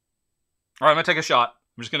 All right, I'm going to take a shot.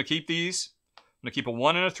 I'm just going to keep these. I'm going to keep a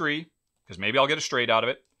 1 and a 3, because maybe I'll get a straight out of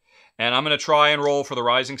it. And I'm going to try and roll for the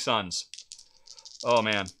Rising Suns. Oh,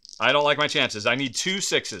 man. I don't like my chances. I need 2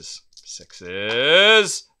 6s.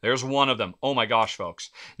 6s. There's 1 of them. Oh my gosh, folks.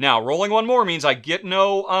 Now, rolling 1 more means I get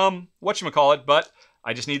no, whatchamacallit, but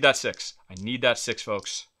I just need that 6. I need that 6,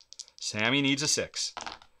 folks. Sammy needs a 6.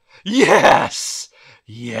 Yes!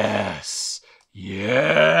 Yes!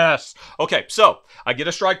 Yes! Okay, so I get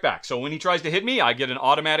a strike back. So when he tries to hit me, I get an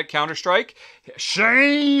automatic counter strike.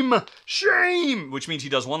 Shame! Shame! Which means he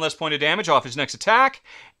does 1 less point of damage off his next attack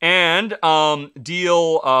and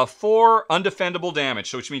deal 4 undefendable damage.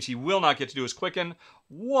 So which means he will not get to do his quicken.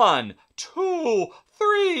 1, 2,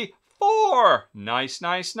 3, 4. Nice,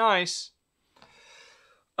 nice, nice.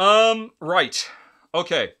 Right.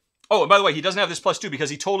 Okay. Oh, and by the way, he doesn't have this +2 because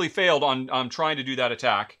he totally failed on trying to do that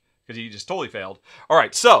attack. because he just totally failed. All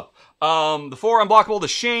right, so the 4 unblockable, the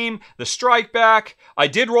shame, the strike back. I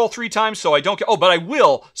did roll 3 times, so I don't get... Oh, but I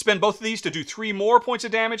will spend both of these to do 3 more points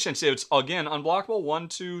of damage, and so it's, again, unblockable. 1,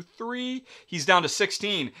 2, 3. He's down to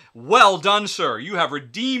 16. Well done, sir. You have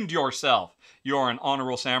redeemed yourself. You are an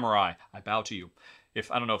honorable samurai. I bow to you.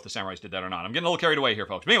 I don't know if the samurais did that or not. I'm getting a little carried away here,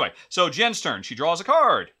 folks. But anyway, so Jen's turn. She draws a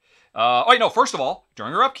card. Oh, wait, no, first of all,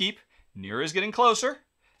 during her upkeep, Nira is getting closer.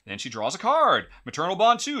 Then she draws a card. Maternal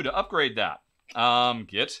Bond 2 to upgrade that.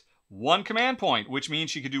 Get 1 command point, which means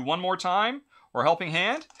she could do 1 more time or helping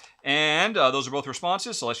hand. And those are both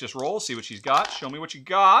responses, so let's just roll, see what she's got. Show me what you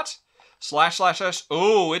got. / S.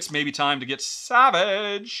 Oh, it's maybe time to get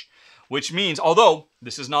savage, which means, although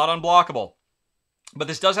this is not unblockable, but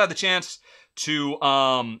this does have the chance to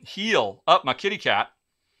heal up my kitty cat,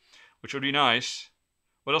 which would be nice.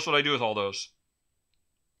 What else would I do with all those?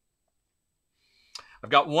 I've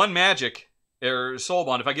got 1 magic, or soul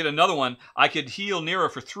bond. If I get another one, I could heal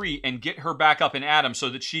Nira for 3 and get her back up in Adam so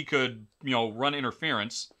that she could, run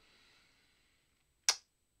interference.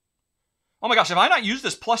 Oh my gosh, have I not used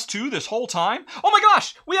this +2 this whole time? Oh my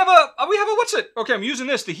gosh, we have a what's it? Okay, I'm using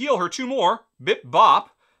this to heal her 2 more. Bip bop.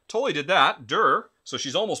 Totally did that. Durr. So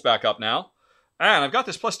she's almost back up now. And I've got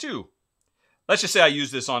this +2. Let's just say I use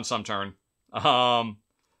this on some turn.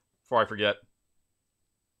 Before I forget.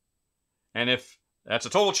 And if that's a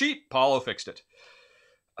total cheat, Paulo fixed it.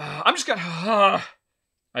 I'm just gonna...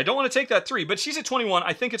 I don't want to take that 3, but she's at 21.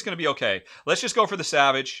 I think it's going to be okay. Let's just go for the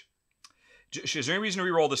savage. Is there any reason to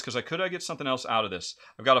re-roll this? Because could I get something else out of this?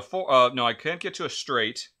 I've got a 4... no, I can't get to a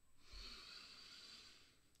straight.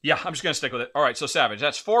 Yeah, I'm just going to stick with it. All right, so savage.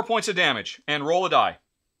 That's 4 points of damage. And roll a die.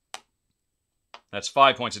 That's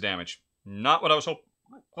 5 points of damage. Not what I was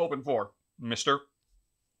hoping for, mister.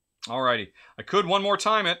 All righty. I could 1 more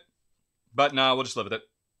time it, but no, we'll just live with it.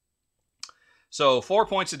 So 4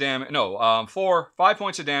 points of damage. No, 5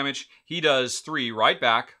 points of damage. He does 3 right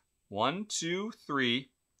back. 1, 2, 3.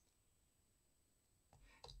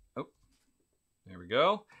 Oh, there we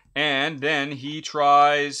go. And then he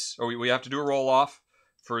tries, or we have to do a roll off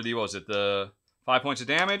for the, what was it, the 5 points of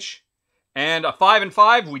damage. And a 5 and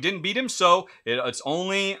 5, we didn't beat him, so it's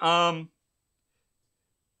only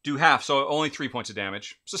do half, so only 3 points of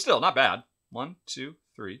damage. So still, not bad. 1, 2,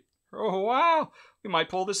 3. Oh, wow. We might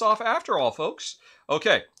pull this off after all, folks.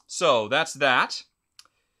 Okay, so that's that.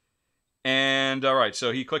 And, all right,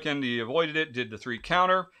 so he clicked in, he avoided it, did the 3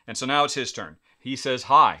 counter, and so now it's his turn. He says,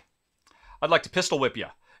 hi, I'd like to pistol whip you.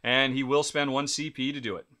 And he will spend 1 CP to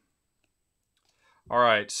do it. All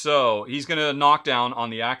right, so he's going to knock down on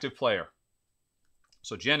the active player.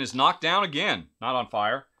 So Jen is knocked down again. Not on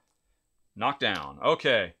fire. Knocked down.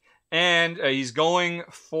 Okay. And he's going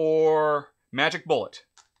for Magic Bullet.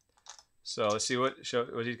 So let's see what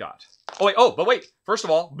he's got. Oh, wait. First of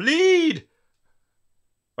all, bleed.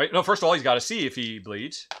 Wait, no, first of all, he's got to see if he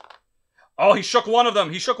bleeds. Oh, he shook one of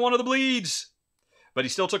them. He shook one of the bleeds. But he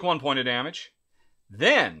still took 1 point of damage.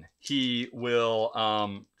 Then he will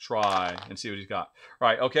try and see what he's got.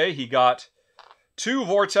 Right, okay, he got 2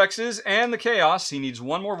 vortexes and the chaos. He needs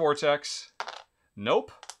 1 more vortex.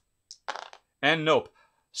 Nope. And nope.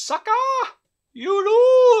 Sucker!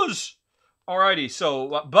 You lose! Alrighty,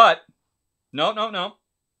 so, but, no.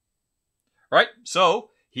 Right,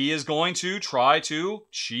 so he is going to try to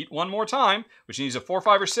cheat 1 more time, which needs a 4,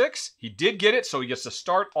 5, or 6. He did get it, so he gets to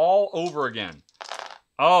start all over again.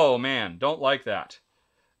 Oh, man, don't like that.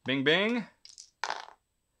 Bing, bing.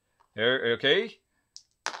 There, okay.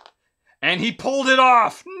 And he pulled it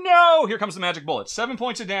off. No! Here comes the magic bullet. 7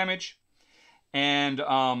 points of damage. And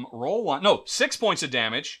roll 1. No, 6 points of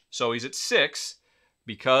damage. So he's at 6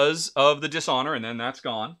 because of the dishonor, and then that's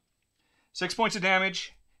gone. 6 points of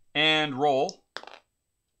damage. And roll.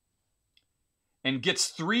 And gets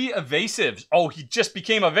 3 evasives. Oh, he just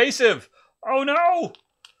became evasive. Oh, no!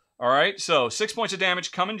 All right, so 6 points of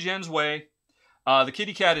damage coming Jen's way. The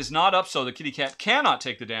kitty cat is not up, so the kitty cat cannot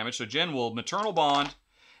take the damage. So Jen will maternal bond.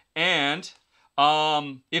 And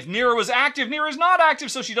if Nira was active, Nira's not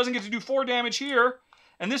active, so she doesn't get to do 4 damage here.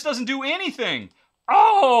 And this doesn't do anything.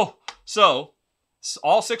 Oh! So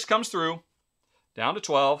all 6 comes through. Down to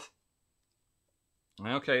 12.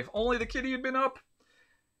 Okay, if only the kitty had been up.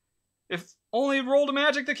 If only it rolled a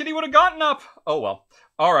magic, the kitty would have gotten up. Oh, well.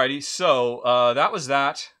 Alrighty, so that was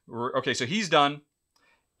that. Okay, so he's done.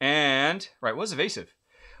 And, right, what's evasive?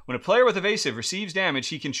 When a player with evasive receives damage,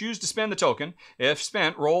 he can choose to spend the token. If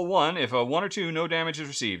spent, roll 1. If a 1 or 2, no damage is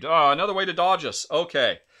received. Oh, another way to dodge us.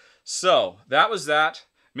 Okay, so that was that.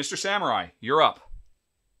 Mr. Samurai, you're up.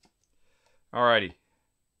 Alrighty.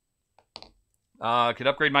 Could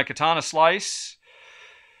upgrade my katana slice.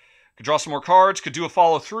 Could draw some more cards. Could do a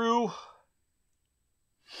follow through.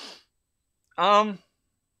 I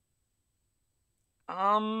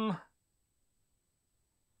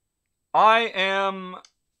am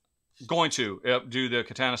going to do the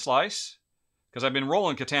katana slice because I've been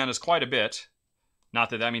rolling katanas quite a bit. Not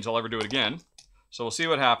that that means I'll ever do it again. So we'll see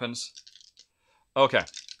what happens. Okay.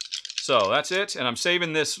 So that's it. And I'm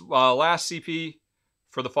saving this last CP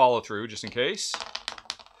for the follow through just in case.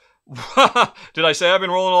 Did I say I've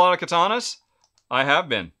been rolling a lot of katanas? I have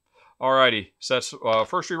been. Alrighty. So that's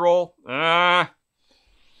first reroll.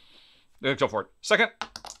 Go for it. Second.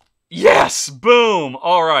 Yes! Boom!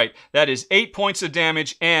 Alright. That is 8 points of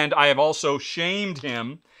damage, and I have also shamed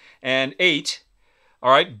him. And 8.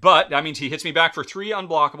 Alright, but that means he hits me back for 3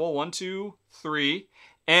 unblockable. 1, 2, 3.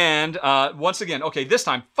 And once again, okay, this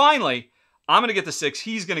time, finally, I'm going to get the 6.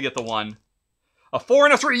 He's going to get the 1. A 4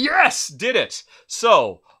 and a 3. Yes! Did it!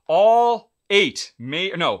 So, all 8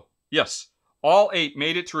 made... No. Yes. All 8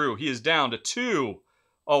 made it through. He is down to 2.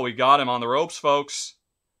 Oh, we got him on the ropes, folks.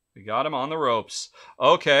 We got him on the ropes.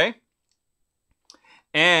 Okay.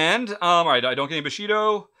 And, all right, I don't get any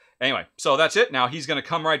Bushido. Anyway, so that's it. Now he's going to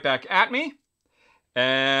come right back at me.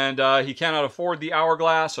 And he cannot afford the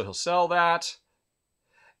hourglass, so he'll sell that.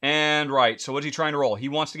 And, right, so what's he trying to roll? He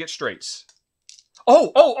wants to get straights.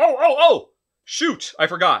 Oh! Shoot, I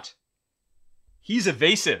forgot. He's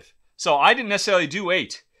evasive. So I didn't necessarily do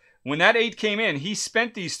 8. When that 8 came in, he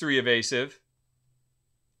spent these 3 evasive.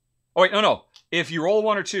 Oh, wait, no. If you roll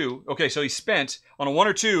 1 or 2, okay, so he spent, on a 1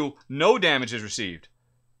 or 2, no damage is received.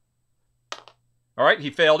 All right, he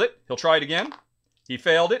failed it. He'll try it again. He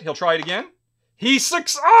failed it. He'll try it again. He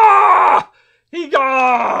He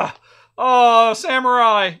got... Oh,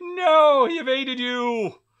 samurai. No, he evaded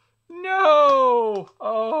you. No.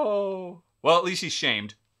 Oh. Well, at least he's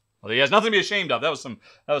shamed. Well, he has nothing to be ashamed of. That was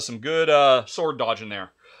some good sword dodging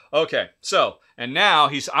there. Okay, so, and now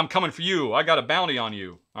I'm coming for you. I got a bounty on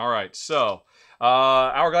you. All right, so,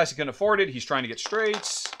 hourglass, he couldn't afford it. He's trying to get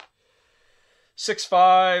straights. 6,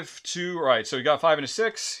 5, 2, all right, so he got 5 and a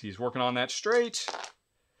 6. He's working on that straight.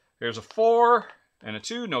 Here's a 4 and a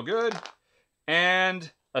 2, no good.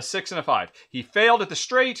 And a 6 and a 5. He failed at the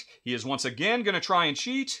straight. He is once again going to try and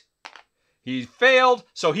cheat. He failed,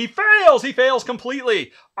 so he fails! He fails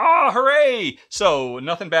completely! Ah, hooray! So,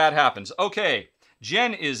 nothing bad happens. Okay,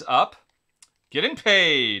 Jen is up. Getting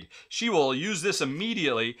paid. She will use this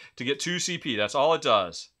immediately to get 2 CP. That's all it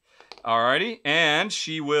does. Alrighty, and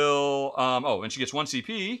she will, and she gets 1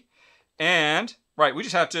 CP. And, right, we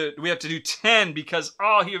have to do 10 because,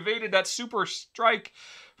 he evaded that super strike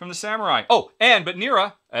from the samurai. Oh, but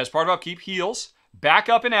Nira, as part of upkeep, heals. Back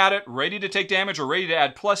up and at it, ready to take damage or ready to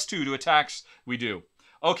add +2 to attacks we do.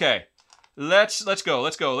 Okay, let's go,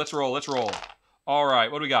 let's roll. All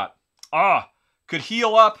right, what do we got? Could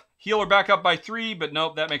heal her back up by 3, but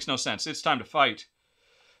nope, that makes no sense. It's time to fight.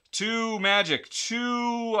 2 magic,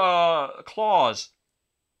 2 claws.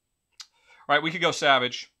 All right, we could go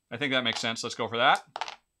savage. I think that makes sense. Let's go for that.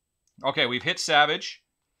 Okay, we've hit savage.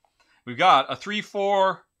 We've got a 3,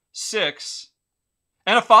 4, 6,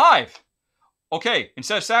 and a 5. Okay,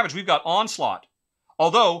 instead of savage, we've got onslaught.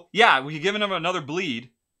 Although, yeah, we could give him another bleed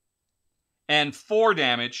and 4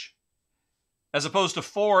 damage as opposed to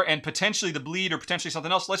 4 and potentially the bleed or potentially something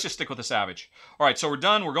else. Let's just stick with the savage. All right, so we're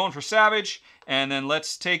done. We're going for savage. And then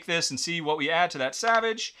let's take this and see what we add to that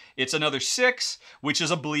savage. It's another 6, which is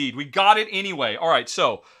a bleed. We got it anyway. All right,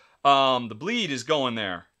 so the bleed is going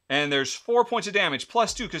there. And there's 4 points of damage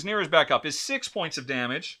plus 2 because Nira's back up is 6 points of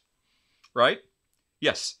damage. Right?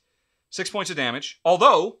 Yes. 6 points of damage.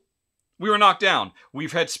 Although, we were knocked down. I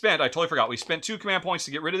totally forgot. We spent 2 command points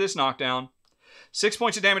to get rid of this knockdown. 6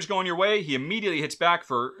 points of damage going your way. He immediately hits back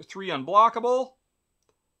for 3 unblockable.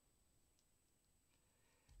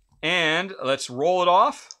 And let's roll it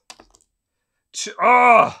off.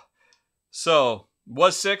 So,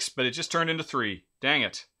 was 6, but it just turned into 3. Dang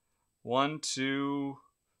it. 1, 2,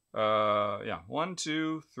 1,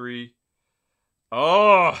 2, 3.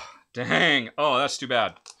 Oh, dang. Oh, that's too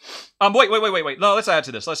bad. Wait. No, let's add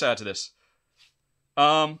to this.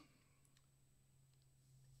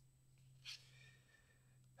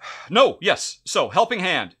 No, yes. So, helping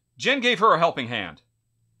hand. Jen gave her a helping hand.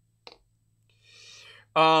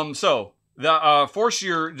 So, force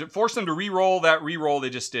them to re-roll that re-roll they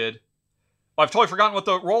just did. Oh, I've totally forgotten what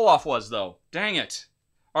the roll-off was, though. Dang it.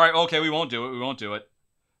 All right, okay, we won't do it.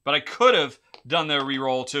 But I could have done the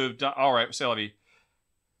re-roll to... All right, c'est la vie.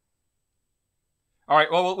 All right,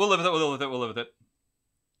 well, we'll live with it.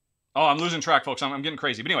 Oh, I'm losing track, folks. I'm getting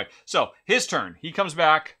crazy. But anyway, so his turn. He comes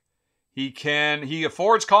back. He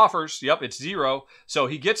affords coffers. Yep, it's 0. So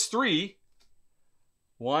he gets 3.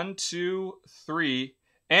 1, 2, 3,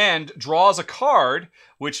 and draws a card,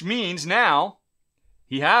 which means now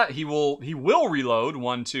he will reload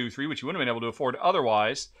 1, 2, 3, which he wouldn't have been able to afford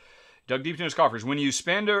otherwise. Dug deep into his coffers. When you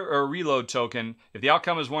spend a reload token, if the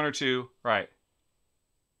outcome is 1 or 2, right?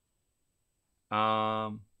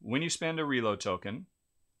 When you spend a reload token,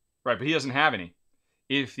 right? But he doesn't have any.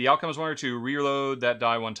 If the outcome is 1 or 2, reload that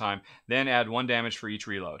die 1 time, then add 1 damage for each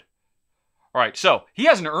reload. All right, so he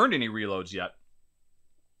hasn't earned any reloads yet,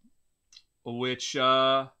 which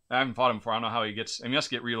I haven't fought him before. I don't know how he gets. He must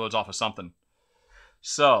get reloads off of something.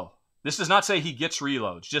 So this does not say he gets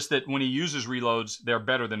reloads, just that when he uses reloads, they're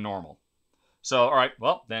better than normal. So, all right,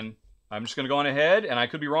 well, then I'm just going to go on ahead, and I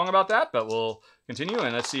could be wrong about that, but we'll continue,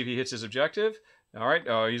 and let's see if he hits his objective. All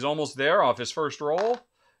right, he's almost there off his first roll,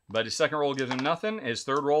 but his second roll gives him nothing. His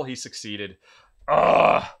third roll, he succeeded.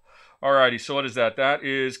 All righty, so what is that? That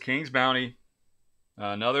is King's Bounty.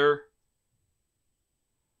 Another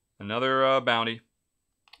bounty.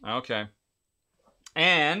 Okay.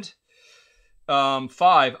 And 5,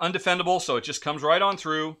 undefendable, so it just comes right on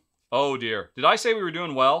through. Oh, dear. Did I say we were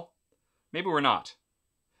doing well? Maybe we're not.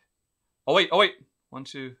 Oh, wait. 1,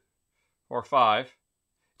 2, 4, 5.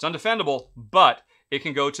 It's undefendable, but it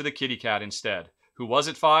can go to the kitty cat instead. Who was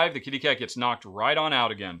at 5? The kitty cat gets knocked right on out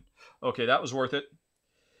again. Okay, that was worth it.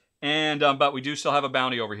 And but we do still have a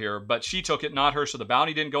bounty over here. But she took it, not her, so the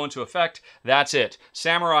bounty didn't go into effect. That's it.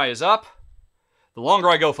 Samurai is up. The longer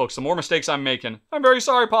I go, folks, the more mistakes I'm making. I'm very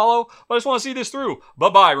sorry, Paulo, but I just want to see this through.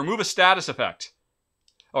 Bye-bye. Remove a status effect.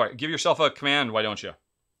 All right, give yourself a command, why don't you?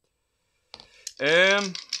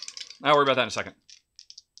 I'll worry about that in a second.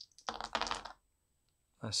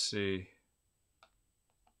 Let's see.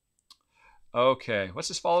 Okay, what's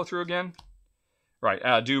this follow through again?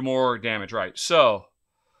 Right, do more damage, right. So,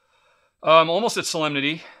 almost at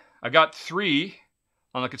Solemnity. I got 3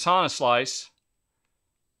 on the Katana Slice.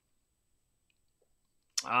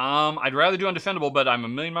 I'd rather do Undefendable, but I'm a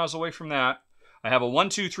million miles away from that. I have a 1,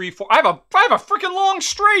 2, 3, 4. I have a freaking long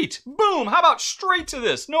straight. Boom. How about straight to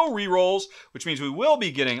this? No rerolls, which means we will be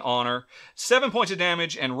getting honor. 7 points of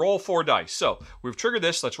damage and roll 4 dice. So we've triggered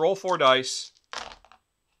this. Let's roll 4 dice.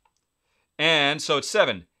 And so it's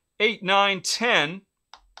 7, 8, 9, 10,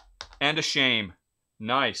 and a shame.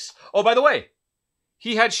 Nice. Oh, by the way,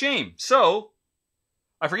 he had shame. So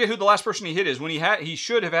I forget who the last person he hit is. When he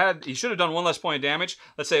should have done 1 less point of damage.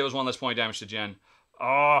 Let's say it was 1 less point of damage to Jen.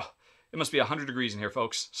 Oh, it must be 100 degrees in here,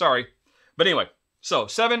 folks. Sorry. But anyway, so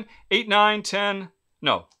 7, 8, 9, 10.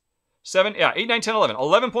 No. 7, yeah, 8, 9, 10, 11.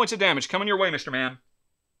 11 points of damage coming your way, Mr. Man.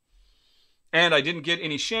 And I didn't get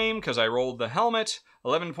any shame because I rolled the helmet.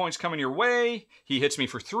 11 points coming your way. He hits me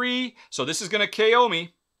for 3. So this is going to KO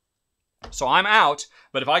me. So I'm out.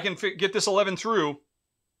 But if I can get this 11 through,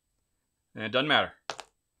 then it doesn't matter.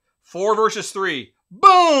 4 versus 3.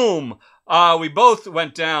 Boom! We both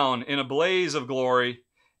went down in a blaze of glory.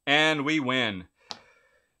 And we win.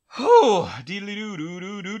 Our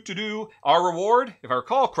reward, if I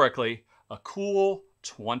recall correctly, a cool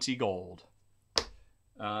 20 gold.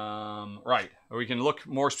 Right. Or we can look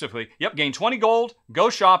more specifically. Yep, gain 20 gold, go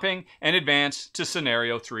shopping, and advance to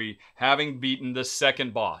Scenario 3, having beaten the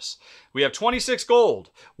second boss. We have 26 gold.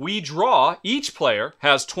 We draw, each player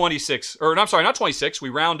has 26, or I'm sorry, not 26, we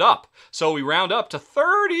round up. So we round up to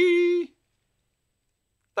 30.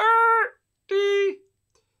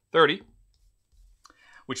 30.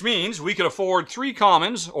 Which means we could afford 3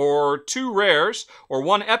 commons, or 2 rares, or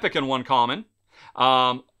 1 epic and 1 common.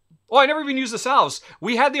 Oh, I never even used the salves.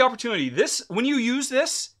 We had the opportunity. When you use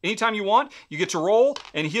this, anytime you want, you get to roll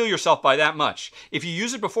and heal yourself by that much. If you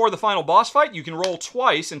use it before the final boss fight, you can roll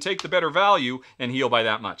twice and take the better value and heal by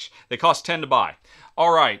that much. They cost 10 to buy.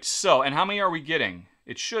 All right, so, and how many are we getting?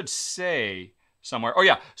 It should say somewhere. Oh,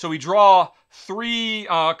 yeah, so we draw 3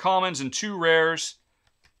 commons and 2 rares.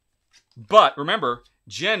 But remember,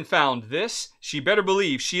 Jen found this. She better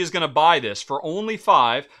believe she is going to buy this for only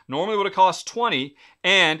 5. Normally would have cost 20,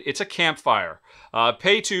 and it's a campfire.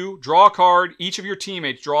 Pay 2, draw a card. Each of your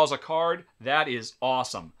teammates draws a card. That is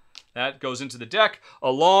awesome. That goes into the deck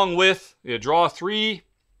along with draw 3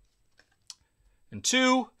 and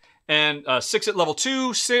 2 and 6 at level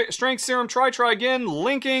 2. Strength Serum, try again.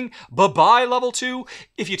 Linking, bye-bye level 2.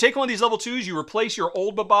 If you take one of these level 2s, you replace your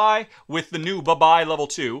old bye-bye with the new bye-bye level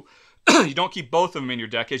 2. You don't keep both of them in your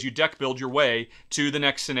deck as you deck build your way to the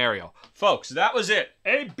next scenario. Folks, that was it.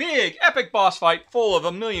 A big, epic boss fight full of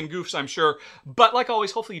a million goofs, I'm sure. But like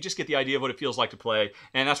always, hopefully you just get the idea of what it feels like to play.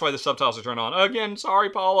 And that's why the subtitles are turned on. Again, sorry,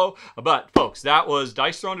 Paulo. But, folks, that was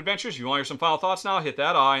Dice Throne Adventures. If you want to hear some final thoughts now, hit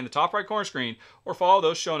that I in the top right corner screen. Or follow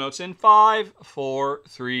those show notes in 5, 4,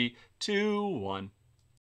 3, 2, 1.